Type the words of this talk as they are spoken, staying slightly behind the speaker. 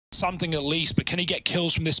something at least, but can he get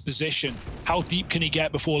kills from this position? How deep can he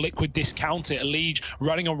get before Liquid discount it? Elige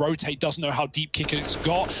running on rotate, doesn't know how deep Kikic's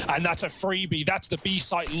got, and that's a freebie. That's the B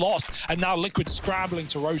site lost, and now Liquid scrambling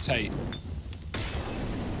to rotate.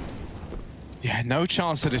 Yeah, no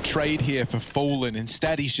chance at a trade here for Fallen.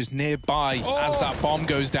 Instead, he's just nearby as that bomb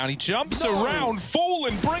goes down. He jumps around.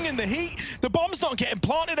 Fallen bringing the heat. The bomb's not getting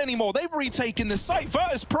planted anymore. They've retaken the site.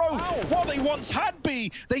 Virtus Pro, what they once had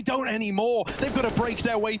B, they don't anymore. They've got to break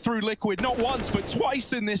their way through Liquid, not once, but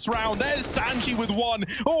twice in this round. There's Sanji with one.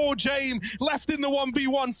 Oh, James left in the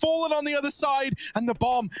 1v1. Fallen on the other side, and the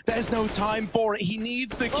bomb, there's no time for it. He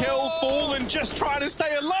needs the kill. Fallen just trying to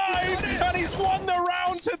stay alive, and he's won the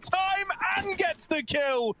round to time and gets the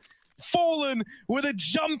kill. Fallen with a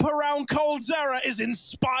jump around coldzera is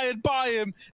inspired by him.